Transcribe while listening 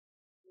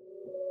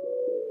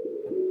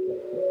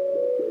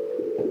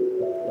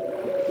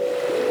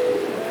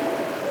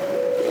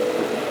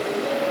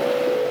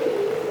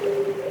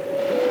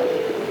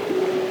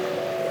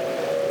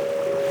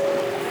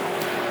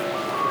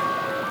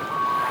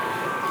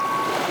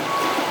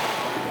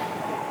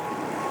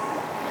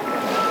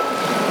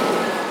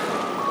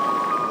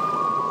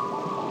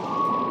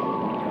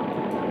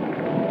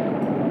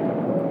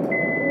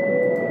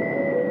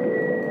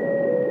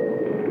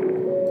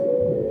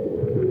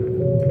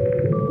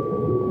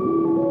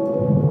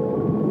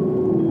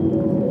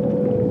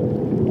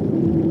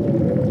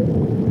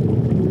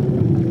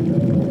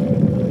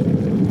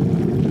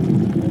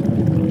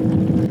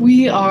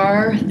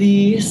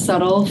the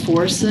Subtle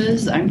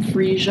Forces. I'm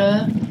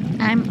Frisia.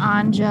 I'm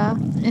Anja,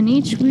 and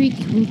each week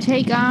we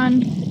take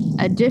on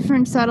a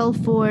different subtle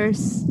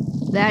force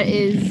that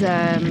is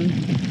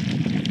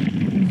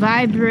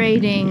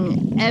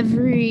vibrating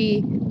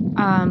every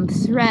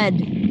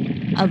thread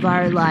of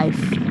our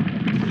life.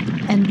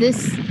 And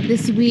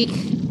this week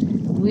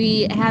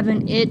we have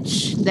an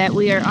itch that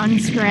we are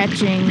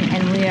unscratching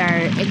and we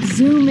are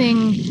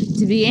exhuming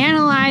to be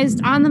analyzed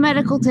on the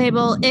medical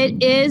table.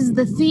 It is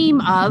the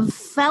theme of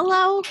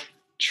fellow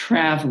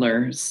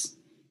travelers.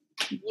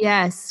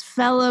 Yes,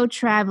 fellow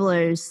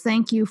travelers,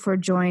 thank you for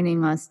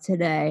joining us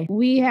today.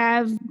 We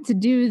have to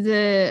do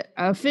the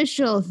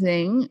official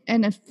thing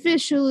and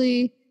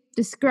officially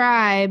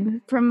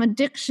describe from a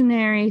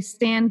dictionary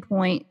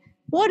standpoint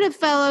what a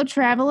fellow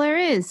traveler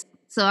is.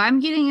 So I'm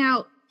getting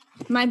out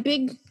my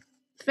big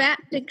fat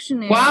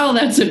dictionary. Wow,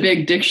 that's a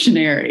big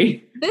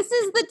dictionary. This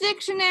is the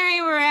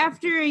dictionary where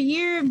after a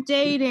year of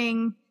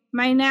dating,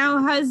 my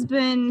now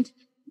husband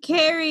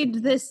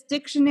carried this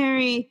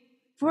dictionary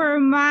for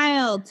a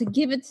mile to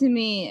give it to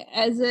me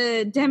as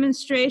a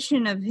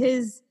demonstration of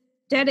his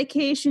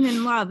dedication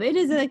and love. It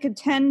is like a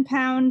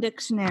 10-pound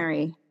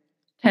dictionary.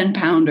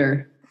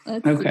 10-pounder.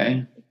 Let's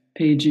okay. See.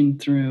 Paging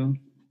through.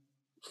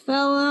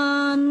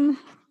 Felon.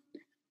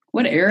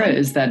 What era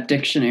is that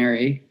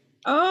dictionary?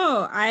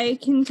 Oh, I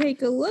can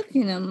take a look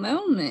in a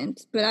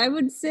moment, but I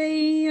would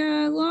say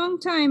a long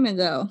time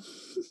ago.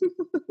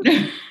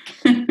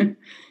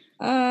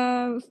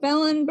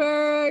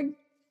 Fellenberg.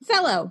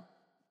 Fellow.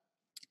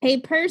 A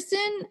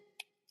person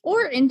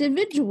or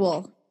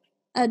individual,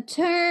 a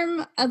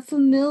term of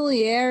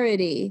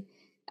familiarity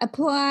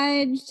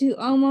applied to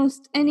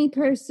almost any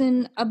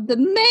person of the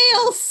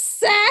male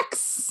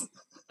sex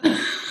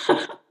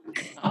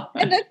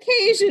and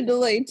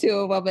occasionally to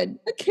a woman,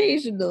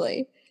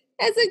 occasionally,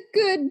 as a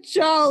good,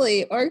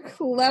 jolly, or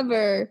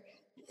clever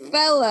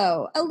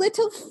fellow, a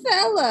little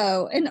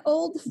fellow, an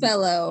old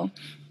fellow.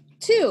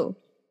 2,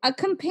 a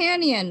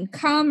companion,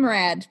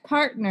 comrade,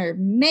 partner,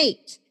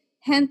 mate,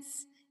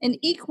 hence an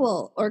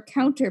equal or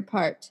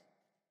counterpart.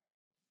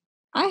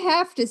 I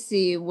have to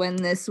see when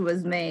this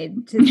was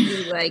made to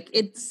see like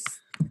it's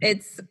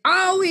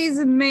always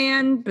a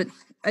man, but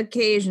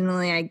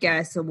occasionally I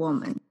guess a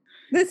woman.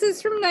 This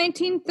is from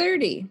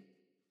 1930.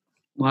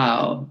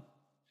 Wow.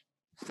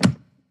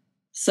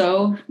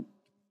 So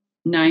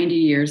 90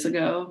 years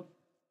ago.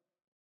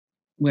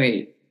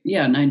 Wait,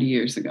 yeah, 90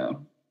 years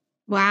ago.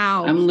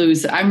 Wow. I'm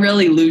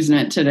really losing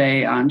it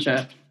today,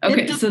 Anja.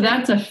 Okay, so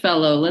that's a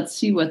fellow. Let's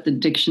see what the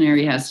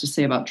dictionary has to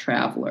say about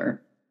traveler.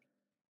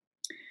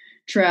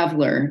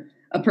 Traveler,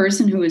 a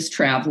person who is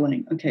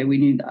traveling. Okay, we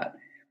knew that.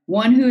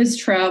 One who has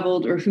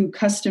traveled or who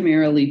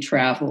customarily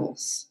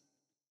travels.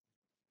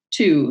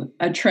 2,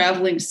 a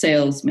traveling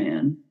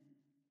salesman.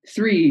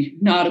 3,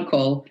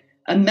 nautical,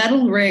 a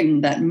metal ring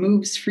that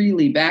moves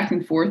freely back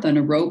and forth on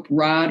a rope,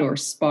 rod, or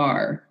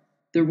spar.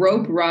 The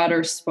rope, rod,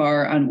 or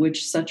spar on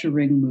which such a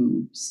ring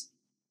moves.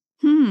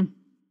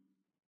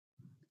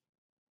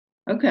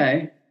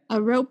 Okay. A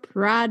rope,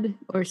 rod,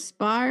 or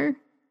spar?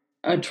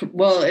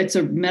 Well, it's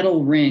a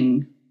metal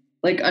ring.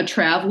 Like a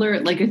traveler,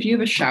 like if you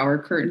have a shower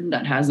curtain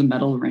that has a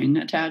metal ring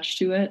attached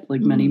to it,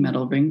 like many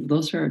metal rings,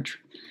 those are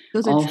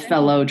all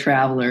fellow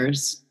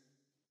travelers.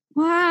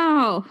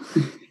 Wow.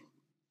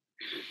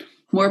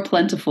 More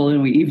plentiful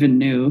than we even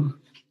knew.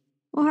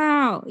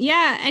 Wow.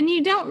 Yeah, and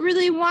you don't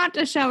really want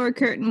a shower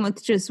curtain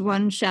with just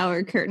one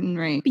shower curtain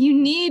ring. You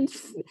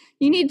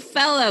need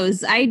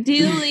fellows,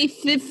 ideally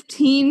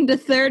 15 to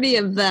 30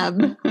 of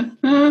them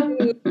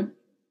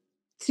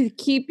to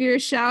keep your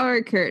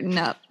shower curtain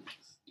up.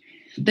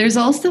 There's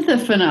also the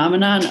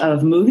phenomenon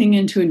of moving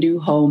into a new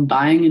home,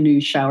 buying a new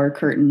shower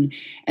curtain,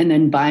 and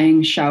then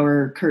buying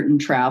shower curtain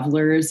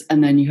travelers,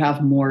 and then you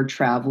have more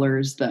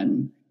travelers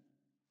than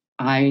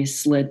eye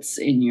slits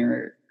in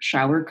your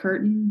shower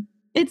curtain.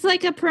 It's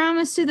like a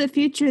promise to the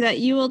future that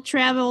you will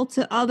travel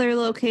to other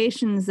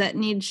locations that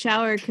need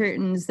shower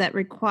curtains that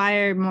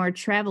require more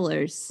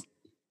travelers.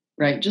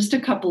 Right, just a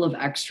couple of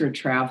extra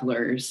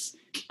travelers.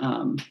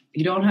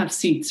 You don't have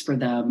seats for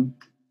them.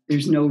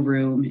 There's no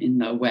room in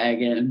the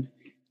wagon,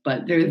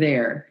 but they're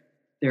there.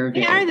 They're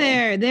available. They are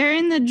there. They're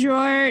in the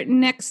drawer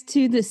next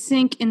to the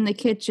sink in the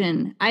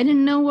kitchen. I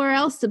didn't know where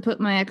else to put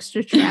my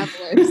extra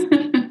travelers.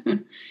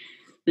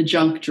 The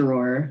junk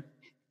drawer.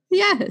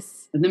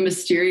 Yes. The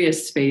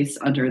mysterious space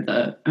under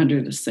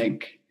the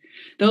sink.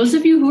 Those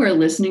of you who are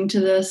listening to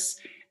this,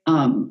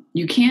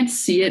 you can't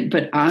see it,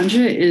 but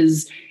Anja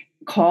is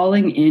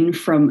calling in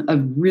from a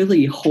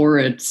really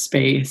horrid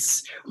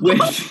space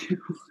with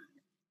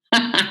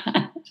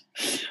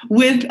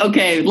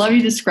okay, let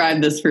me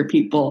describe this for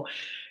people.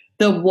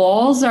 The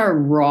walls are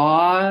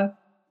raw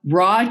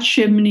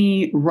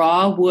chimney,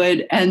 raw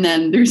wood, and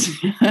then there's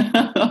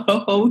a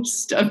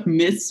host of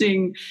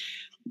missing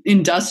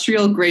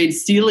industrial grade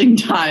ceiling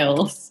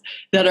tiles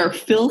that are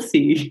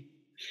filthy.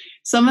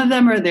 Some of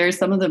them are there,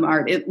 some of them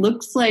aren't. It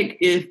looks like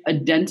if a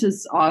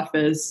dentist's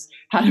office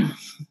had a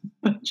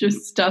bunch of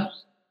stuff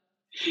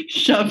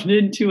shoved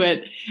into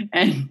it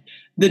and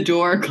the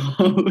door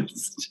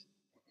closed.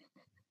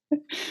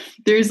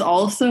 There's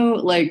also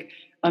like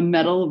a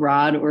metal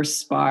rod or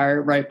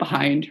spar right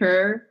behind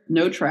her,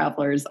 no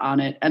travelers on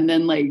it, and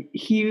then like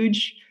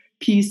huge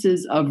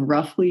pieces of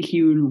roughly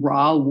hewn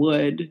raw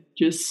wood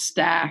just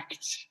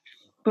stacked.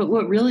 But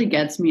what really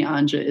gets me,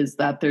 Anja, is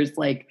that there's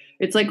like,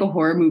 it's like a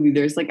horror movie.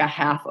 There's like a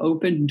half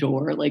open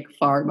door, like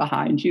far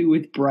behind you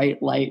with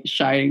bright light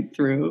shining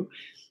through.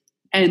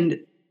 And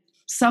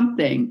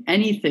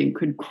anything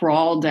could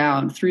crawl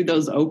down through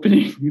those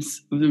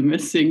openings of the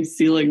missing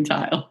ceiling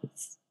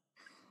tiles.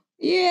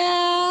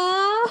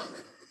 Yeah.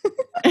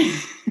 I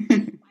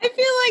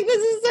feel like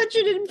this is such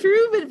an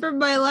improvement from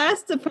my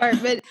last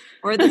apartment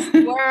where the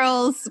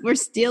squirrels were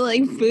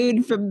stealing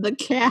food from the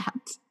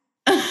cat.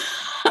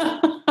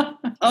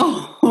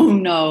 Oh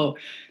no.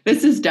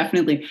 This is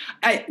definitely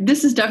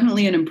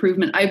an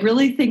improvement. I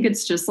really think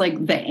it's just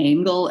like the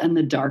angle and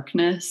the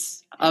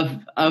darkness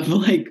of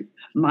like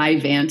my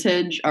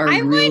vantage are really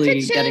getting in the way. I'm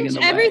going to change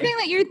everything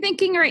that you're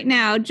thinking right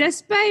now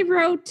just by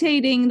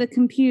rotating the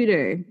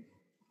computer.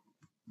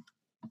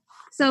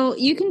 So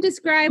you can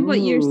describe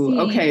what you're seeing.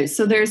 Okay,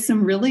 so there's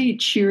some really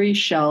cheery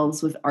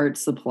shelves with art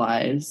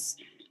supplies.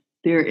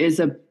 There is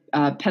a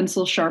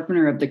pencil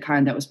sharpener of the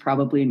kind that was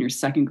probably in your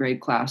second grade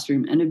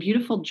classroom, and a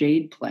beautiful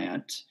jade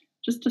plant,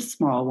 just a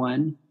small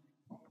one.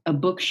 A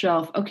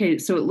bookshelf. Okay,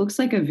 so it looks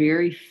like a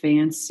very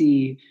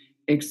fancy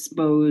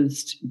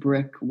exposed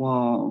brick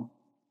wall.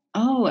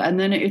 Oh, and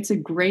then it's a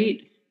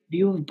great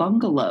view of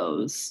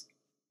bungalows,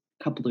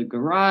 a couple of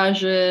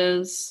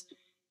garages,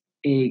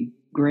 a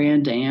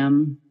Grand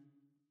Am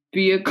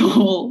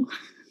vehicle,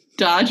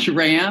 Dodge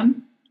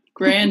Ram,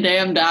 Grand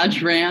Am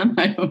Dodge Ram,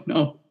 I don't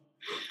know.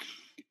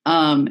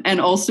 And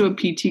also a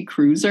PT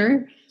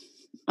Cruiser.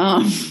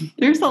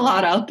 There's a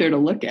lot out there to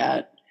look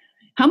at.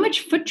 How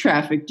much foot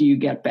traffic do you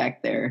get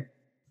back there?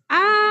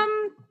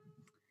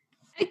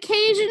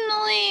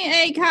 Occasionally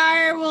a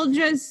car will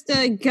just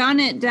gun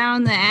it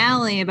down the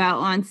alley about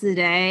once a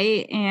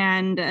day,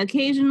 and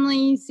occasionally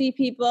you see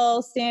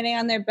people standing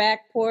on their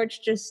back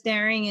porch just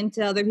staring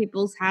into other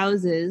people's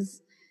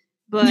houses.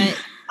 But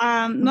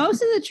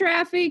most of the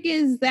traffic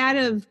is that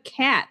of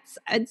cats.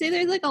 I'd say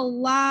there's like a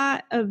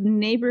lot of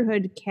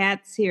neighborhood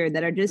cats here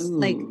that are just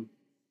like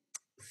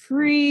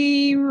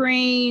free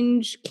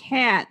range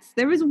cats.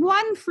 There was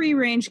one free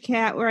range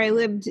cat where I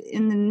lived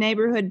in the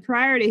neighborhood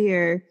prior to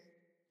here.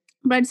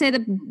 But I'd say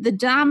the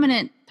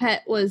dominant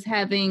pet was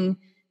having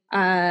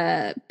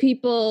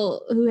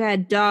people who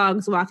had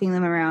dogs walking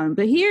them around.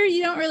 But here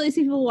you don't really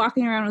see people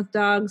walking around with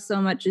dogs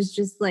so much as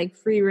just like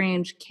free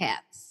range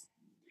cats.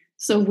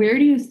 So where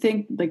do you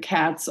think the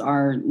cats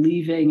are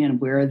leaving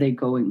and where are they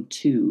going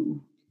to?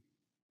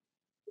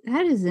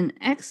 That is an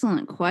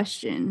excellent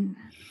question.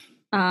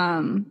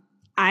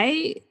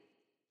 I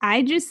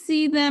just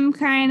see them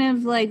kind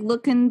of like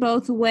looking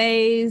both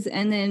ways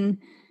and then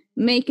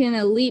making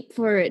a leap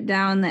for it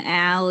down the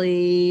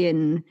alley,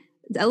 and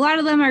a lot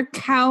of them are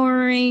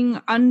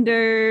cowering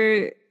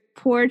under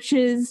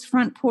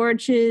front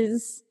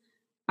porches,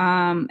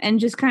 and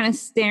just kind of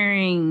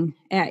staring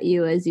at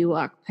you as you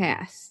walk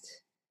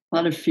past. A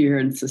lot of fear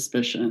and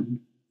suspicion.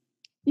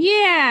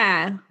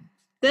 Yeah,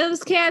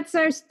 those cats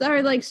are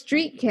like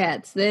street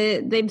cats.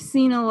 They've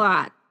seen a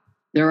lot.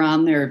 They're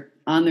on their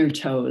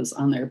toes,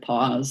 on their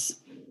paws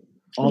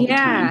all the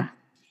time.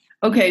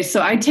 Okay,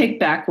 so I take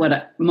back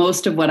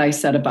most of what I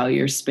said about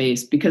your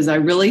space, because I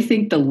really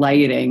think the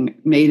lighting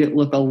made it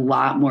look a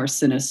lot more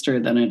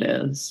sinister than it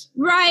is.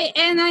 Right,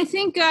 and I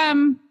think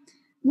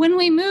when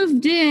we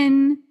moved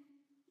in,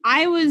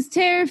 I was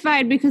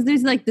terrified because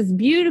there's like this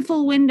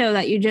beautiful window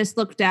that you just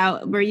looked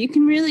out where you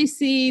can really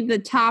see the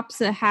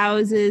tops of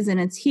houses, and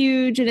it's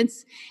huge, and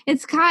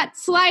it's got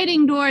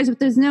sliding doors, but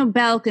there's no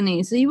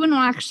balcony, so you wouldn't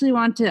actually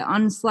want to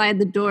unslide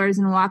the doors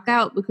and walk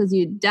out because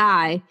you'd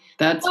die.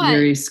 That's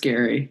very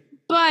scary.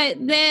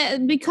 But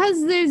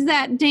because there's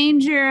that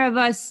danger of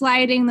us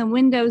sliding the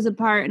windows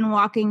apart and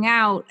walking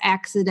out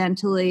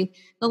accidentally,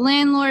 the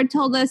landlord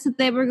told us that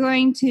they were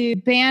going to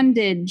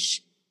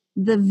bandage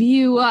the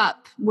view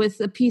up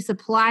with a piece of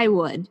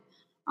plywood.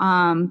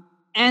 And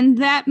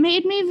that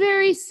made me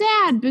very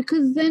sad,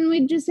 because then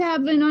we'd just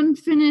have an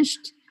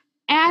unfinished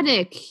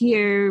attic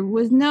here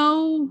with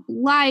no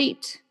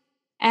light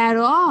at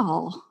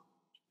all.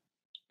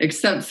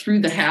 Except through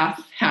the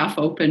half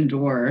open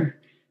door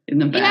in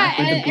the back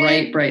with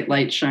a bright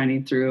light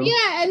shining through.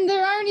 Yeah, and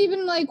there aren't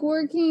even like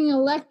working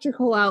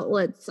electrical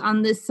outlets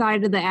on this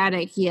side of the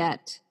attic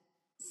yet.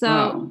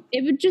 So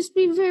It would just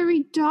be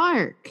very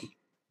dark.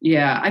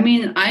 Yeah, I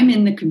mean, I'm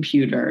in the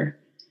computer.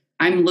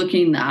 I'm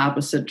looking the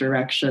opposite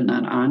direction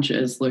that Anja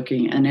is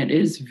looking, and it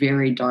is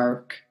very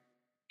dark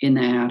in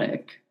the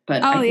attic.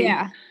 But I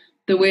think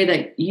the way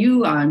that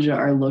you, Anja,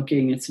 are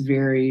looking, it's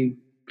very,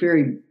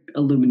 very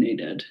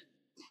illuminated.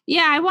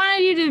 Yeah, I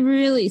wanted you to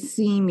really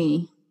see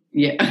me.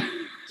 Yeah.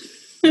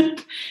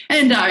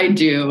 And I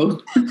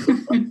do.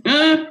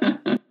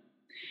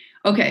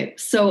 Okay,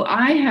 so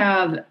I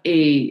have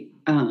a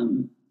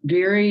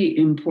very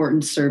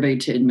important survey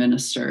to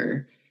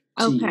administer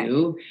to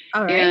you.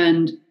 All right.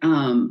 And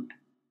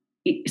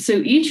so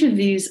each of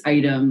these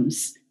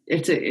items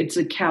it's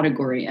a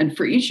category. And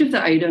for each of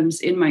the items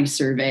in my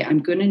survey, I'm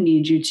going to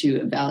need you to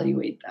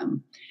evaluate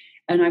them.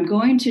 And I'm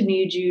going to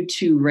need you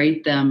to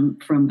rate them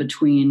from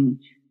between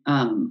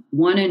 1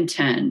 and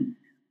 10.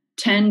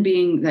 10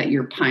 being that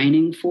you're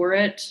pining for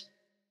it,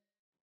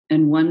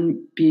 and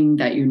 1 being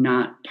that you're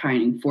not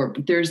pining for it.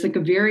 But there's like a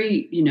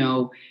very,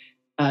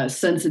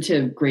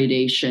 sensitive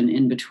gradation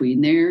in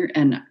between there.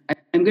 And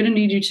I'm going to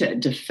need you to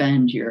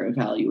defend your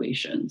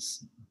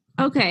evaluations.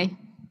 Okay.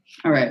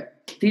 All right.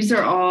 These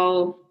are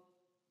all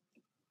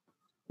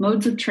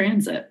modes of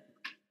transit.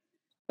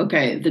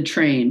 Okay. The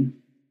train.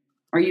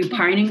 Are you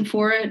pining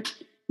for it,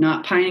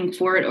 not pining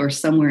for it, or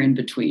somewhere in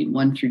between,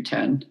 1 through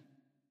 10?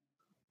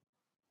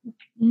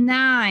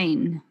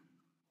 9.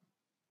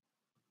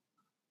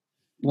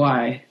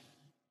 Why?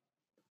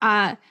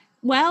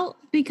 Well,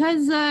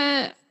 because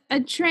a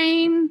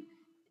train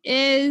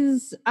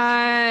is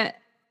an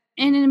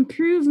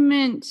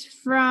improvement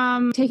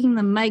from taking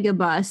the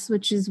megabus,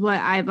 which is what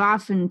I've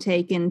often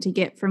taken to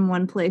get from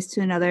one place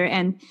to another,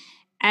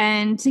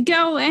 and to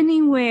go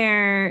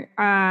anywhere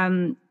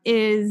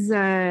is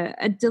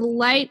a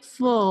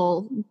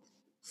delightful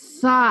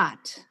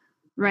thought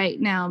right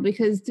now,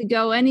 because to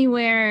go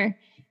anywhere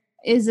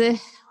is a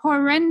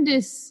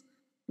horrendous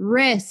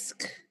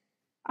risk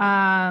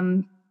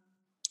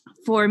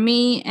for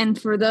me and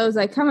for those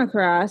I come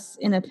across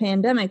in a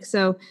pandemic.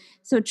 So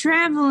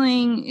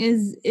traveling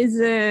is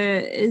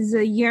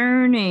a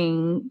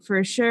yearning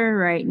for sure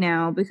right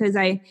now, because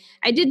I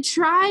did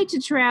try to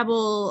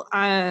travel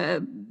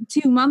 2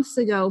 months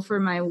ago for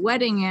my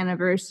wedding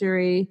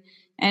anniversary,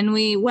 and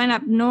we went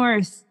up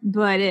north,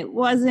 but it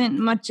wasn't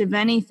much of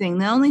anything.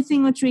 The only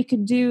thing which we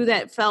could do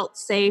that felt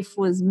safe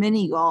was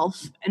mini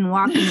golf and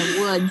walk in the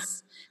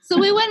woods. So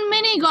we went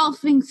mini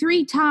golfing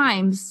 3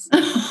 times.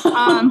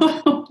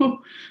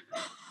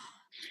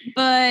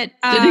 But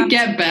did it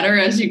get better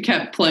as you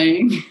kept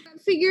playing?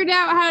 Figured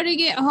out how to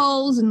get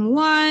holes in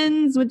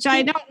ones, which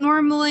I don't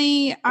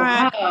normally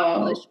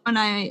accomplish when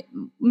I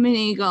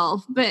mini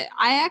golf. But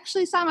I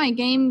actually saw my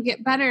game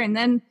get better, and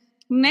then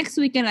next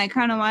weekend I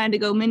kind of wanted to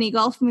go mini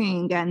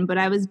golfing again, but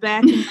I was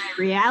back in my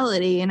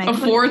reality, and I a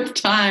 4th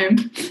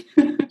time.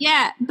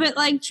 Yeah, but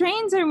like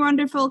trains are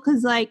wonderful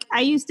because like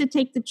I used to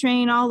take the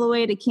train all the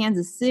way to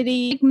Kansas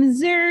City.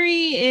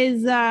 Missouri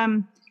is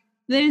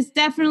there's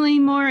definitely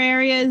more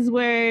areas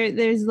where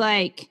there's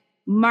like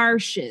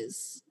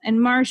marshes, and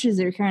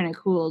marshes are kind of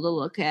cool to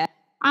look at.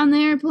 On the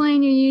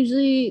airplane, you're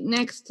usually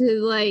next to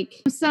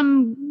like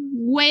some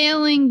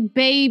wailing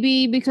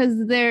baby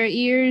because their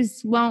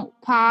ears won't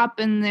pop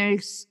and they're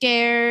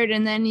scared,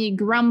 and then you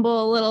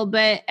grumble a little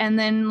bit, and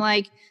then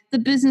like the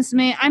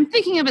businessman, I'm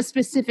thinking of a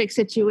specific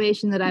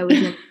situation that I was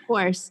in, of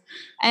course.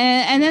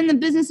 And then the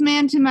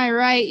businessman to my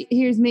right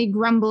hears me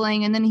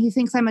grumbling, and then he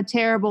thinks I'm a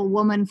terrible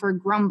woman for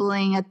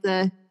grumbling at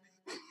the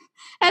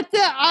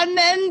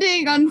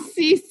unending,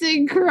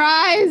 unceasing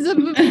cries of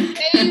a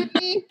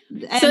baby.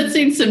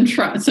 Sensing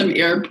some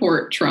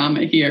airport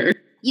trauma here.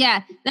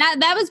 Yeah,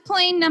 that was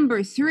plane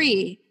number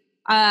 3.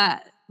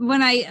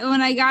 When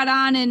I got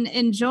on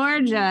in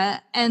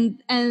Georgia,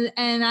 and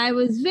I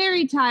was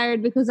very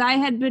tired because I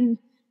had been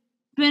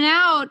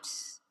out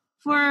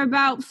for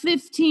about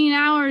 15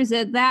 hours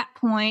at that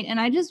point,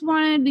 and I just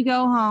wanted to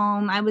go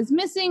home. I was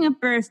missing a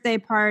birthday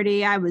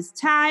party. I was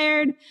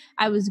tired.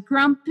 I was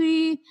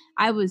grumpy.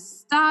 I was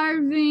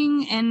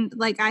starving, and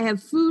like I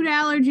have food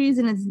allergies,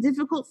 and it's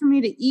difficult for me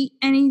to eat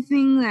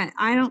anything that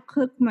I don't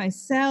cook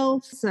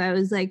myself. So I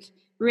was like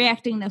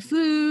reacting to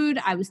food.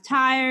 I was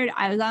tired.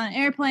 I was on an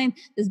airplane.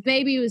 This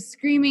baby was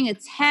screaming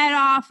its head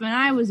off, and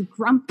I was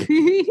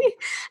grumpy.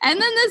 And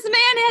then this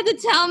man had to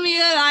tell me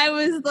that I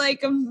was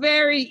like a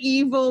very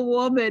evil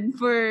woman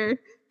for...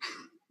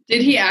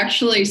 Did he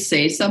actually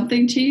say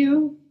something to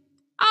you?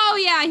 Oh,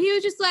 yeah. He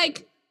was just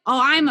like,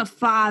 oh, I'm a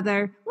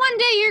father. One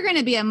day you're going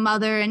to be a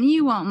mother, and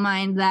you won't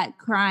mind that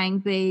crying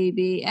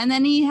baby. And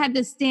then he had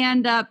to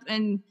stand up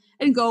and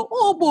go,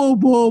 oh, bo,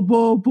 bo,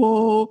 bo,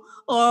 bo.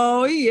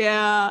 Oh,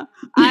 yeah,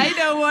 I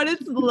know what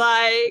it's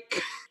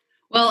like.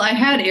 Well, I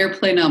had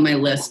airplane on my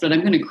list, but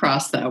I'm going to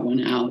cross that one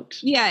out.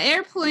 Yeah,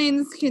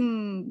 airplanes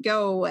can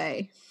go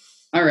away.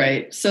 All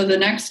right. So the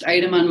next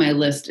item on my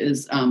list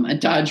is a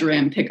Dodge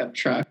Ram pickup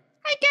truck.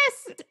 I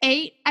guess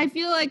 8. I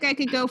feel like I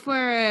could go for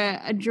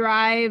a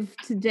drive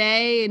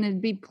today, and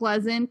it'd be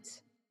pleasant.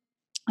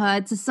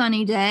 It's a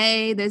sunny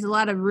day. There's a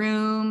lot of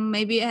room.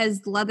 Maybe it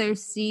has leather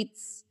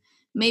seats.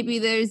 Maybe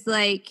there's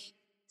like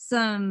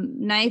some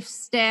knife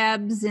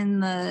stabs in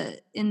the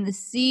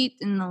seat,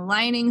 and the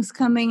lining's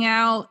coming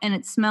out, and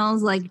it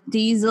smells like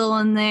diesel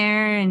in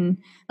there, and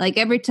like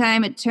every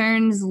time it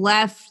turns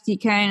left you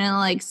kind of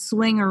like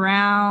swing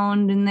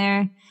around in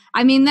there.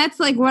 I mean, that's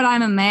like what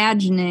I'm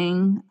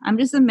imagining. I'm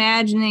just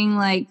imagining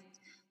like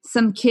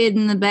some kid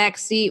in the back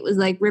seat was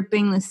like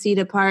ripping the seat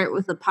apart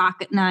with a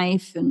pocket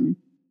knife, and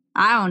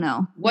I don't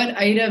know. What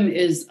item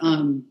is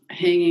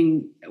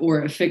hanging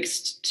or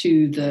affixed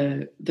to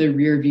the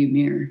rear view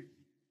mirror?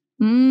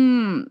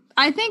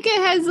 I think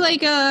it has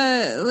like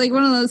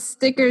one of those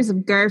stickers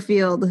of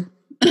Garfield.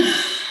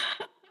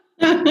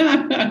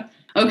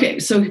 Okay,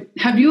 so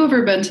have you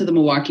ever been to the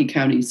Milwaukee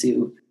County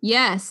Zoo?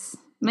 Yes,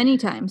 many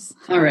times.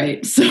 All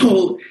right.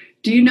 So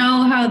do you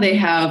know how they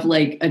have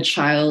like a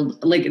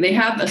child, like they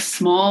have a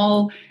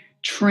small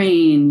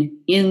train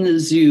in the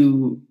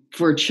zoo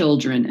for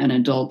children and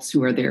adults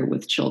who are there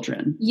with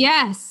children?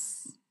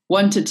 Yes.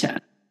 1 to 10.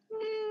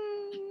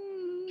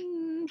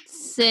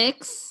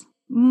 6.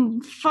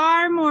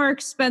 Far more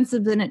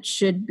expensive than it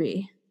should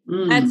be.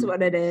 That's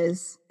what it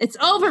is. It's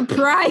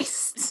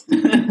overpriced.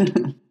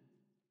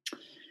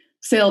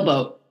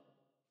 Sailboat.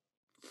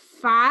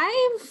 5,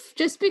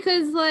 just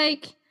because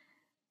like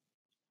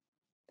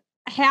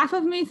half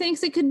of me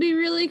thinks it could be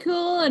really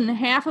cool and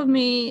half of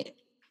me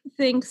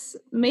thinks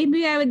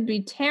maybe I would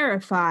be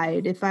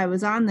terrified if I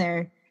was on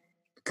there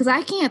because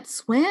I can't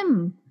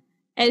swim.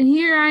 And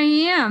here I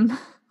am,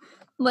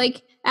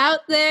 like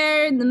out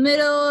there in the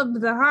middle of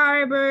the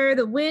harbor,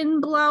 the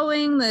wind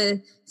blowing,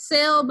 the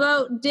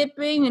sailboat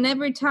dipping, and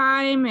every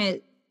time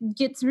it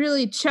gets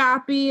really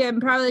choppy, I'm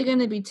probably going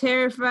to be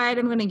terrified.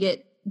 I'm going to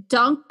get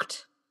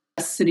dunked.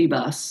 City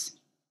bus.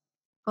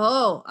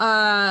 Oh,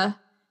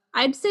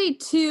 I'd say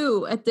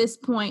 2 at this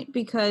point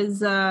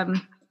because I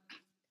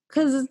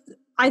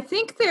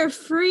think they're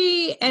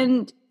free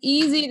and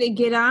easy to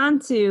get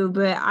onto,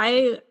 but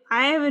I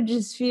would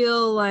just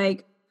feel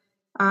like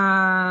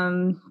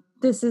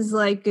this is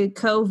like a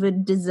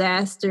COVID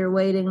disaster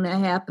waiting to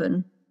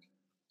happen.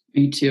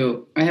 Me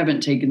too. I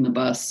haven't taken the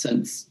bus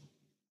since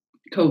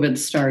COVID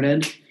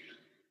started.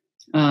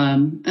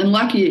 And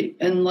lucky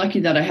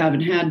that I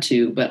haven't had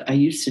to, but I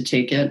used to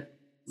take it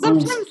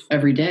almost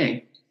every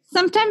day.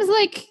 Sometimes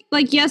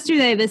like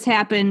yesterday this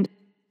happened.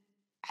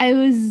 I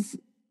was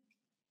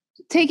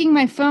taking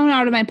my phone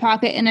out of my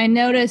pocket and I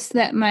noticed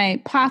that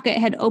my pocket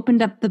had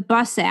opened up the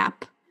bus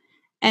app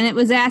and it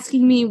was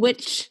asking me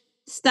which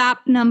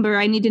stop number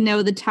I need to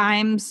know the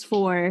times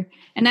for.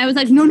 And I was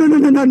like, no.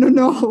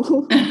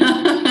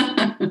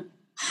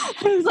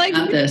 I was like,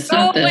 not this.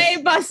 Go away,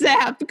 bus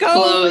app.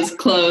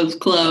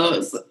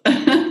 Close.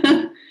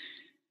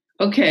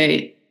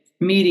 Okay,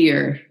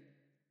 meteor.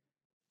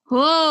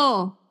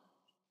 Cool.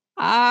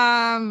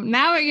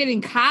 Now we're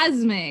getting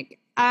cosmic.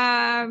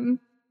 I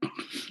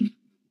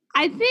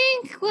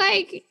think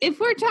like if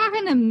we're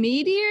talking a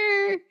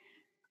meteor,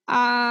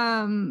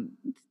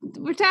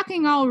 we're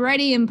talking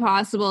already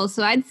impossible.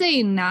 So I'd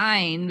say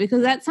 9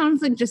 because that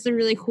sounds like just a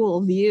really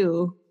cool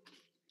view.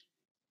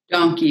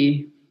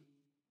 Donkey.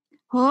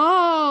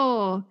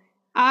 Oh,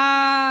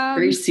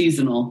 very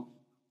seasonal.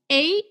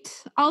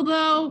 8,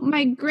 although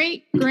my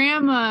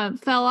great-grandma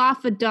fell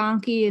off a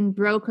donkey and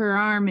broke her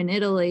arm in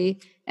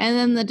Italy, and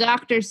then the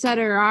doctor said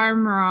her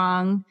arm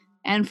wrong,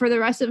 and for the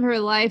rest of her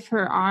life,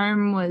 her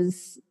arm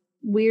was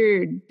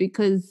weird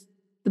because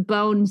the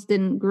bones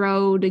didn't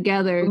grow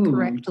together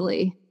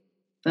correctly.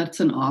 That's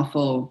an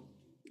awful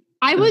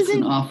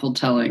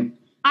telling.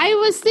 I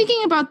was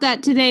thinking about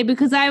that today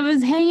because I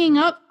was hanging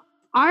up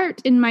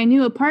art in my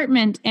new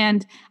apartment,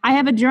 and I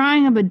have a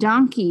drawing of a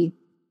donkey.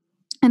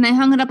 And I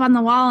hung it up on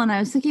the wall, and I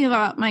was thinking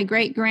about my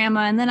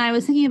great-grandma, and then I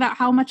was thinking about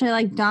how much I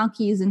like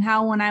donkeys and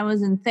how when I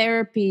was in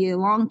therapy a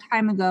long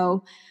time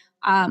ago,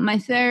 my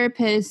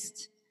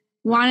therapist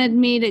wanted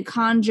me to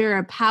conjure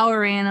a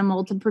power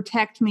animal to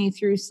protect me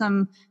through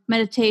some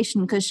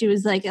meditation because she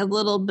was like a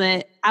little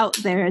bit out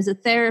there as a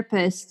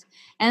therapist.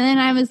 And then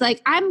I was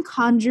like, I'm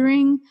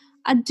conjuring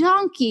a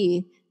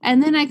donkey.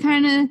 And then I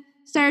kind of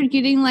started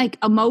getting like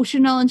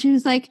emotional, and she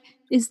was like,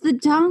 is the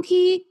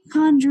donkey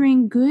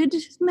conjuring good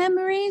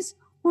memories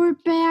or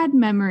bad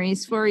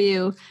memories for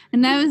you?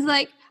 And I was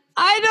like,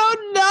 I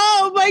don't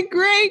know. My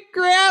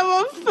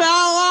great-grandma fell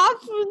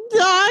off a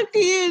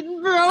donkey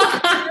and broke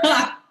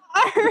her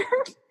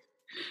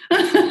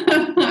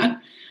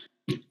arm.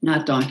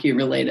 Not donkey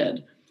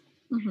related.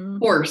 Mm-hmm.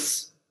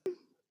 Horse.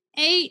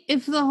 8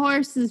 if the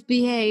horse is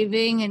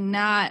behaving and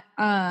not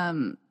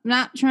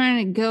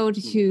trying to go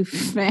too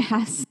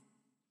fast.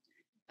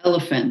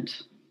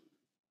 Elephant.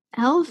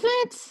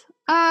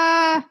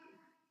 Nah.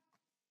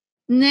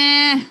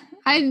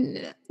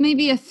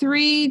 Maybe a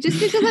 3, just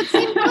because it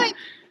seems like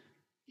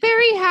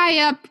very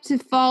high up to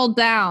fall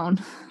down.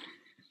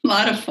 A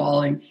lot of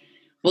falling.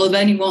 Well,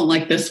 then you won't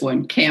like this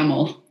one,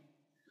 camel.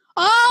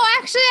 Oh,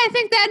 actually, I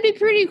think that'd be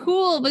pretty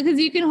cool because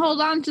you can hold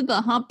on to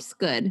the humps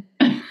good.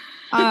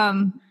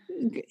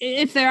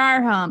 If there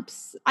are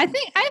humps, I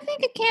think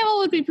a camel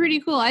would be pretty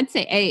cool. I'd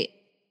say 8.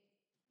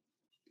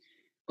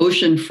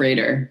 Ocean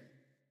freighter.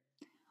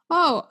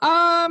 Oh,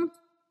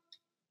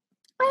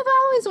 I've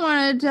always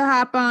wanted to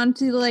hop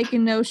onto like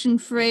an ocean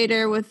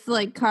freighter with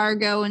like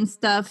cargo and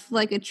stuff,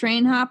 like a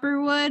train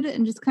hopper would,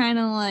 and just kind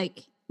of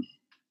like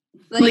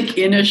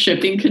in a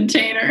shipping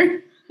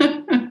container.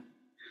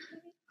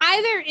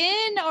 Either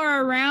in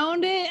or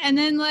around it, and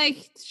then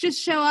like just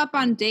show up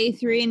on day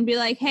 3 and be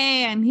like,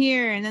 "Hey, I'm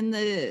here," and then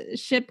the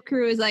ship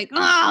crew is like,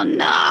 "Oh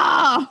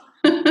no!"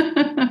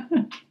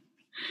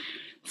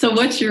 So,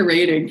 what's your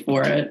rating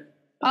for it?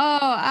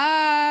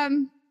 Oh,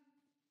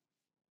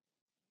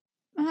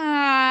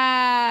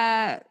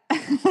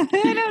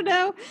 I don't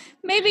know.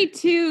 Maybe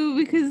 2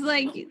 because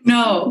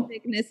No.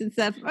 sickness and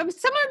stuff. I'm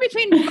somewhere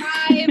between 5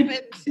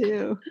 and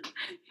 2.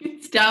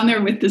 It's down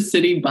there with the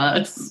city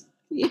bus.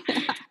 Yeah.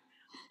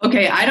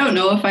 Okay, I don't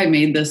know if I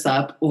made this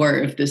up or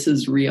if this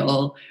is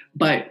real,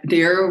 but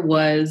there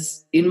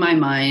was in my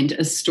mind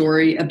a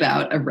story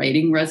about a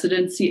writing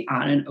residency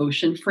on an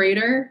ocean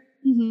freighter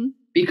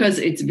because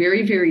it's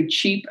very, very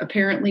cheap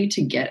apparently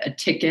to get a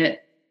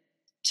ticket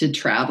to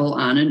travel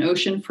on an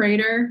ocean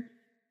freighter,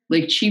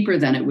 like cheaper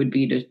than it would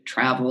be to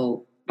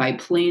travel by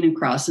plane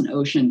across an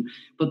ocean.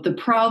 But the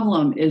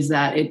problem is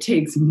that it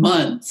takes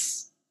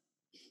months.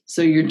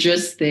 So you're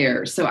just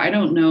there. So I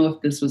don't know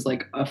if this was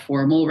like a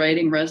formal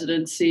writing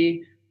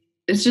residency.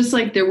 It's just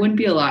like there wouldn't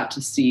be a lot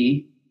to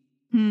see.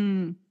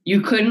 You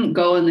couldn't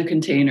go in the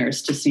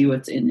containers to see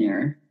what's in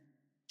there.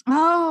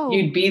 Oh.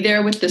 You'd be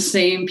there with the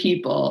same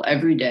people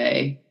every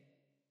day.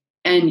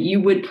 And you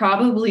would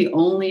probably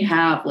only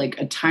have like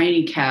a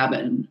tiny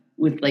cabin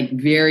with like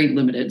very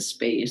limited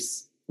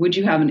space. Would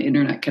you have an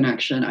internet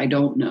connection? I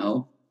don't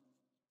know.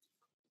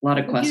 A lot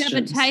of questions. You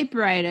have a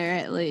typewriter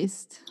at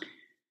least.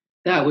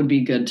 That would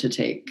be good to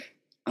take.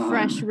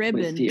 Fresh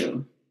ribbon. With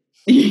you.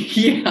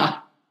 Yeah.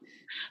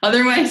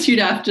 Otherwise, you'd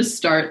have to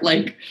start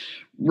like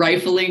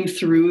rifling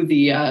through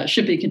the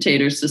shipping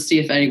containers to see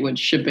if anyone's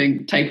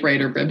shipping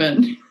typewriter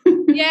ribbon.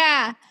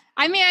 Yeah.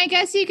 I mean, I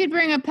guess you could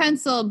bring a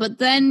pencil, but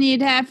then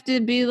you'd have to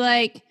be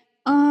like,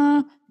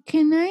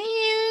 can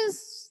I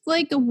use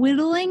like a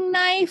whittling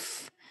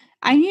knife?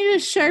 I need to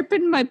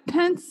sharpen my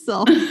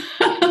pencil.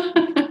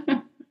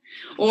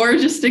 Or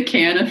just a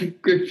can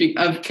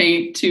of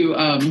paint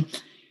to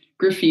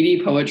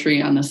graffiti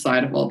poetry on the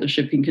side of all the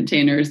shipping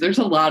containers. There's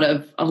a lot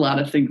of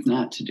things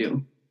not to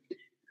do.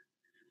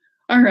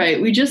 All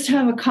right, we just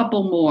have a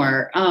couple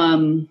more.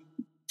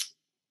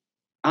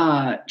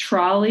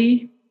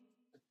 Trolley.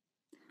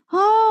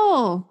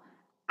 Oh,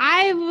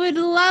 I would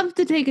love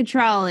to take a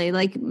trolley,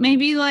 like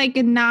maybe like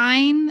a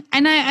 9,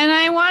 and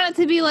I want it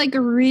to be like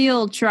a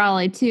real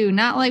trolley too,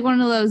 not like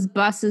one of those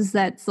buses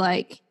that's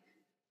like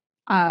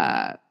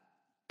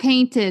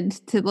painted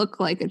to look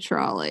like a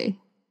trolley.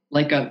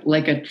 Like a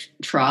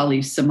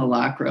trolley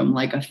simulacrum,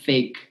 like a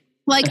fake.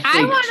 Like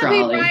I want to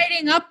be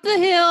riding up the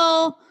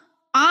hill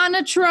on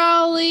a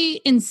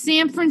trolley in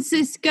San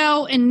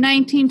Francisco in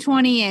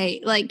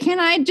 1928. Like, can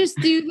I just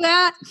do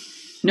that?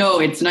 No,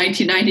 it's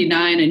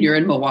 1999 and you're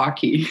in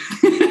Milwaukee.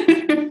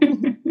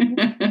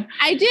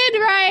 I did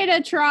ride a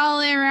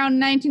trolley around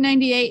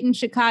 1998 in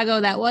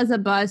Chicago. That was a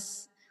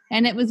bus,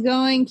 and it was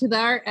going to the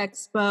art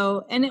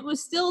expo, and it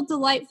was still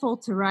delightful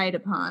to ride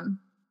upon.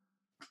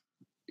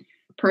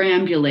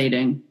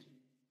 Perambulating.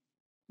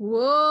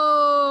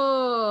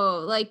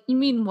 Whoa. Like, you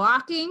mean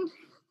walking?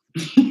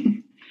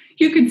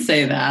 You could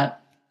say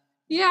that.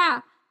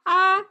 Yeah.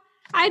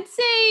 I'd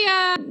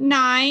say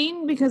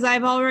 9 because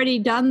I've already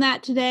done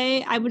that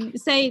today. I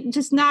would say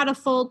just not a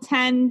full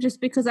 10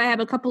 just because I have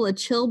a couple of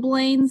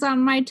chilblains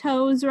on my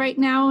toes right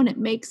now and it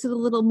makes it a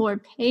little more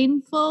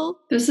painful.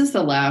 This is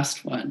the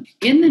last one.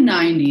 In the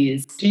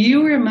 90s, do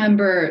you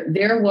remember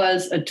there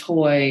was a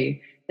toy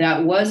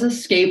that was a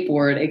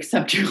skateboard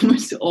except it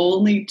was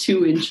only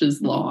 2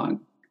 inches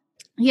long?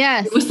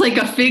 Yes. It was like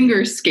a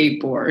finger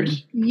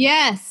skateboard.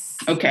 Yes.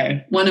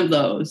 Okay, one of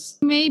those.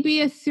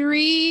 Maybe a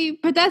 3,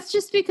 but that's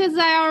just because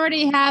I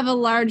already have a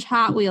large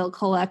Hot Wheel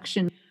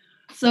collection.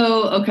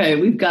 So, okay,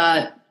 we've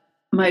got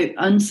my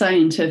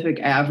unscientific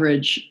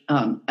average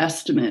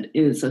estimate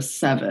is a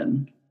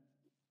 7,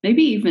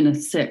 maybe even a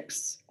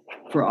 6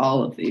 for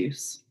all of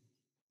these.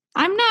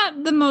 I'm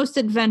not the most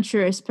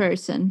adventurous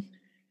person.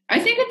 I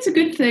think it's a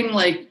good thing.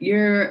 Like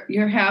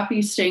you're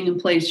happy staying in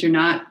place. You're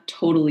not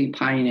totally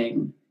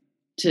pining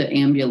to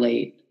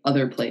ambulate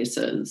other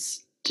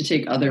places, to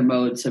take other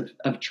modes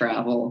of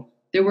travel.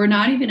 There were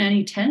not even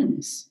any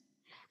 10s.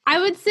 I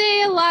would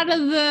say a lot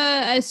of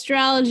the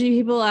astrology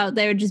people out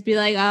there would just be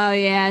like, oh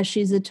yeah,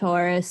 she's a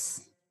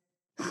Taurus.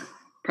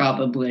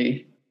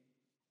 Probably.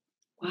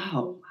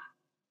 Wow.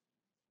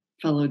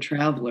 Fellow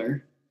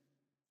traveler.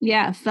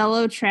 Yeah,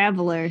 fellow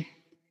traveler.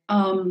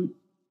 There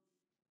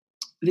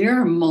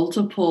are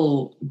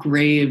multiple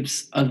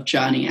graves of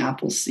Johnny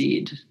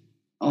Appleseed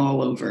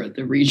all over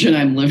the region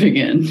I'm living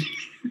in.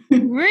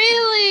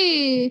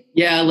 Really?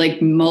 Yeah,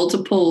 like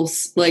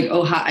multiples, like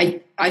Ohio.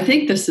 I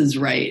think this is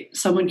right.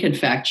 Someone can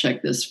fact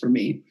check this for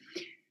me,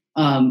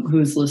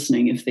 who's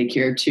listening if they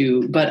care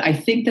to. But I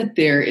think that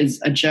there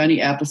is a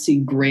Johnny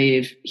Appleseed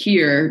grave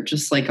here,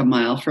 just like a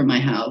mile from my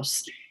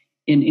house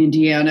in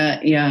Indiana.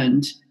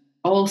 And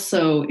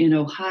also in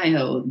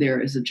Ohio,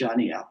 there is a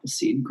Johnny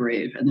Appleseed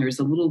grave. And there's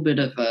a little bit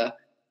of a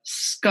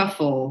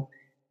scuffle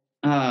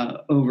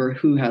over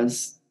who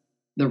has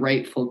the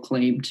rightful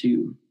claim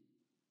to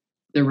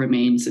the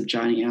remains of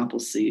Johnny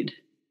Appleseed.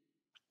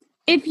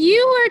 If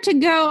you were to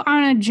go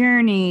on a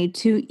journey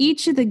to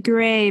each of the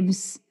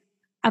graves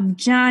of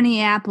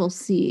Johnny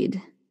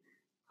Appleseed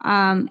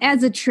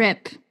as a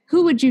trip,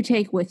 who would you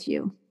take with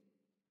you?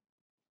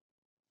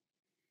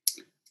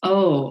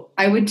 Oh,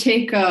 I would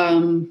take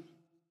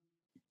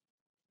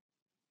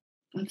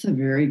That's a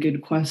very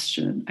good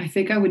question. I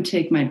think I would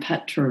take my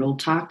pet turtle,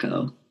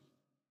 Taco.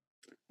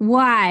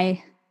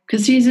 Why?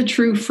 Because he's a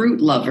true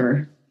fruit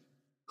lover.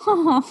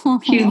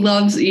 He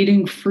loves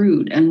eating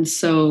fruit. And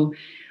so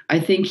I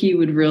think he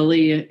would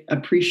really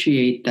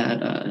appreciate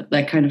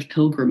that kind of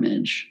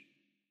pilgrimage.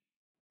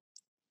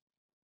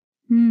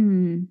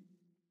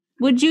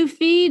 Would you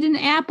feed an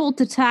apple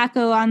to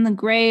Taco on the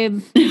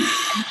grave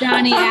of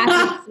Johnny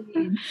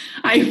Appleseed?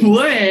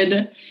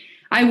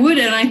 I would,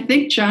 and I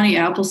think Johnny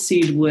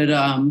Appleseed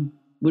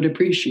would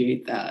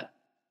appreciate that.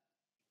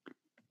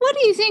 What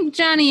do you think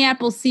Johnny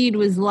Appleseed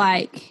was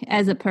like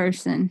as a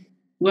person?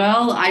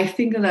 Well, I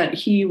think that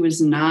he was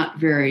not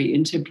very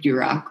into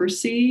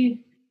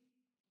bureaucracy,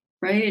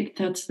 right?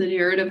 That's the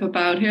narrative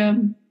about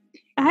him.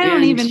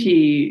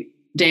 He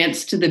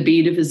danced to the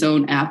beat of his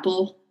own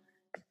apple.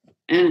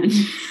 And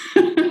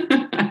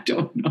I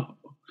don't know.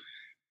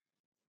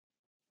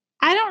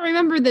 I don't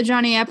remember the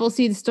Johnny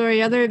Appleseed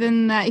story other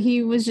than that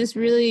he was just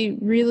really,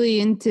 really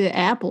into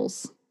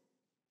apples.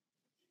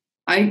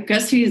 I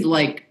guess he's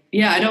like,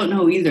 I don't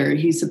know either.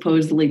 He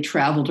supposedly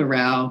traveled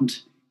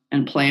around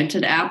and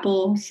planted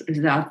apples.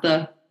 Is that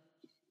the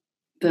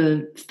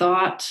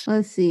thought?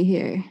 Let's see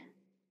here.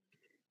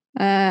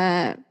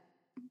 Died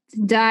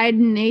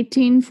in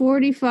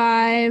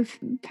 1845.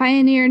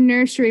 Pioneer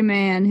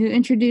nurseryman who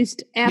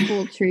introduced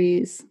apple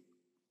trees.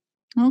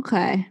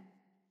 Okay.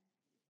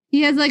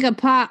 He has like a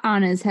pot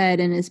on his head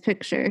in his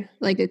picture.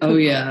 Oh,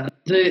 yeah.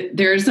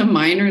 There's a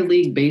minor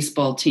league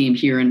baseball team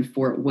here in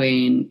Fort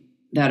Wayne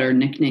that are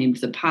nicknamed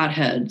the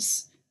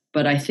Potheads,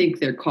 but I think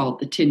they're called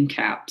the Tin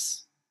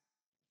Caps.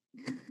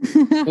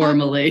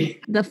 Formally.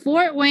 The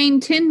Fort Wayne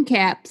Tin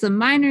Caps, a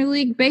minor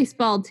league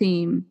baseball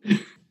team.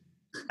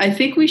 I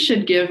think we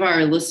should give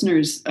our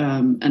listeners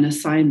an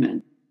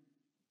assignment.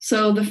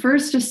 So the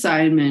first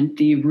assignment,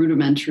 the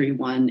rudimentary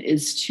one,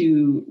 is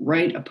to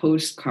write a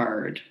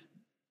postcard.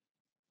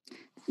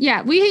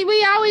 Yeah,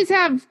 we always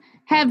have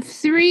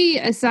 3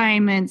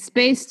 assignments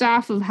based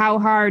off of how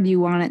hard you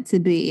want it to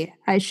be,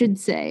 I should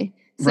say.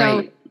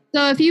 So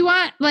if you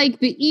want like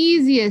the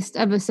easiest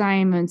of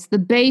assignments, the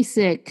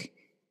basic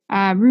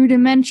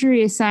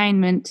rudimentary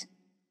assignment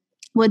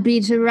would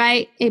be to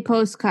write a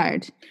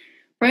postcard.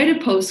 Write a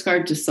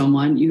postcard to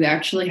someone. You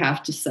actually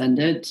have to send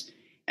it,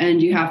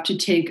 and you have to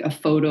take a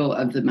photo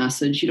of the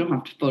message. You don't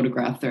have to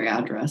photograph their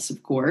address,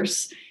 of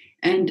course,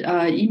 and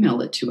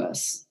email it to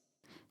us.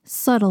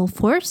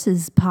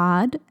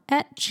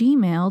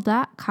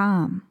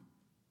 subtleforcespod@gmail.com.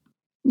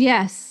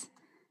 Yes.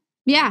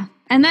 Yeah,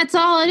 and that's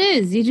all it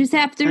is. You just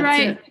have to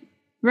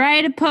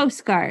write a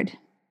postcard.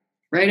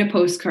 Write a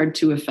postcard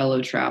to a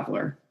fellow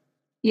traveler.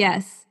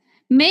 Yes.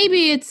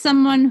 Maybe it's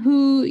someone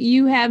who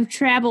you have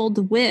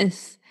traveled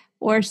with,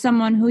 or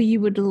someone who you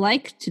would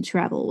like to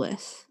travel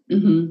with.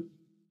 Mm-hmm.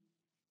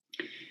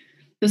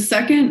 The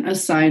second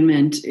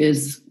assignment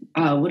is,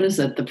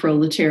 the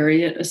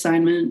Proletariat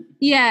assignment?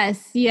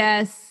 Yes.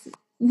 The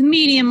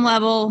medium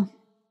level.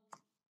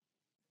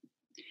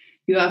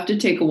 You have to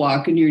take a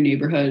walk in your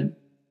neighborhood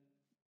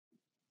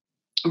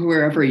or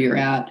wherever you're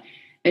at,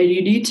 and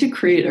you need to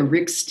create a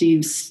Rick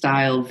Steves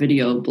style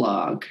video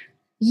blog.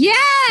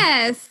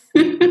 Yes!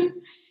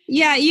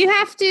 Yeah, you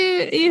have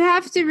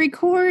to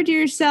record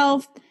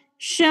yourself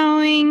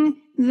showing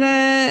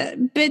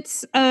the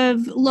bits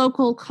of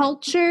local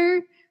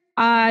culture,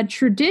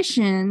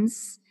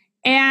 traditions,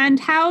 and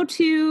how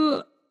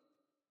to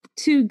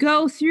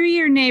go through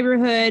your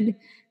neighborhood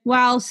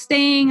while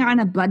staying on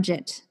a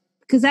budget.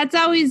 Because that's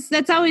always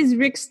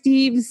Rick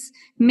Steves'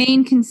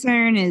 main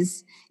concern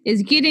is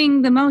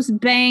getting the most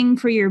bang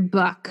for your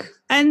buck.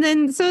 And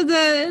then so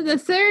the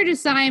third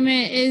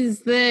assignment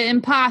is the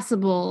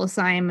impossible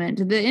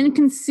assignment, the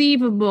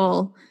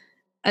inconceivable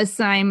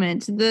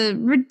assignment, the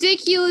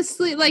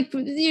ridiculously,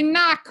 you're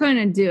not going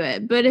to do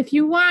it, but if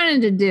you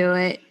wanted to do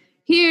it,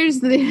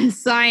 here's the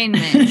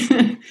assignment.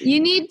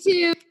 You need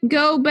to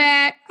go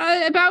back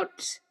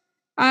about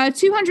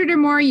 200 or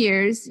more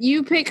years.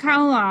 You pick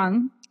how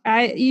long.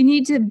 You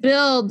need to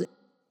build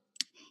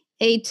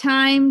a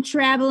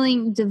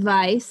time-traveling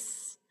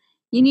device.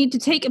 You need to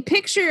take a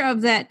picture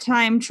of that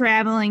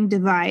time-traveling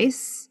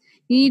device.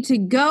 You need to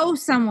go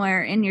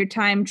somewhere in your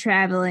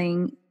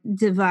time-traveling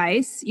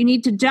device. You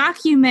need to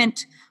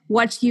document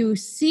what you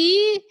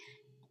see,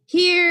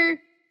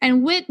 hear,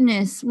 and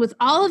witness with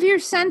all of your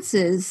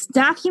senses.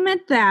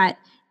 Document that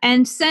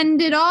and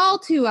send it all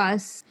to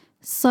us.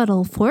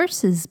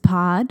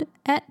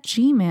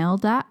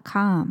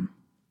 subtleforcespod@gmail.com.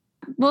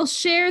 We'll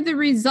share the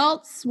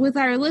results with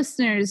our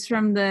listeners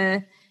from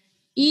the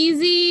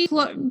easy,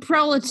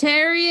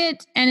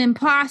 proletariat, and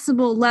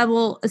impossible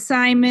level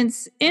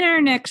assignments in our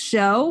next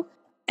show.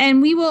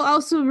 And we will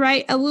also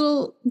write a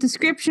little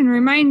description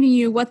reminding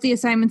you what the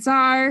assignments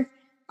are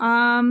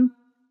on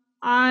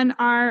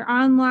our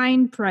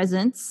online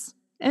presence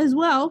as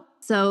well,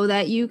 so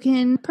that you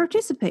can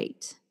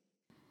participate.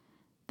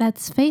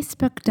 That's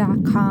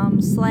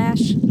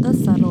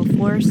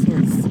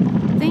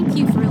facebook.com/thesubtleforces. Thank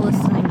you for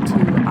listening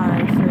to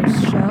our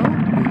first show.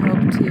 We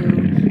hope to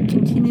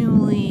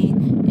continually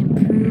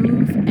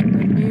improve and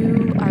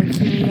renew our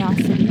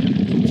curiosity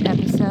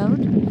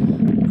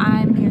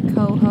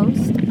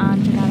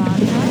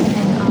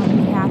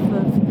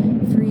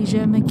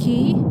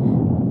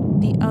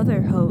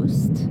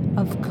host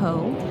of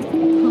Co.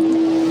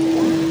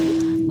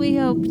 We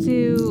hope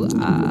to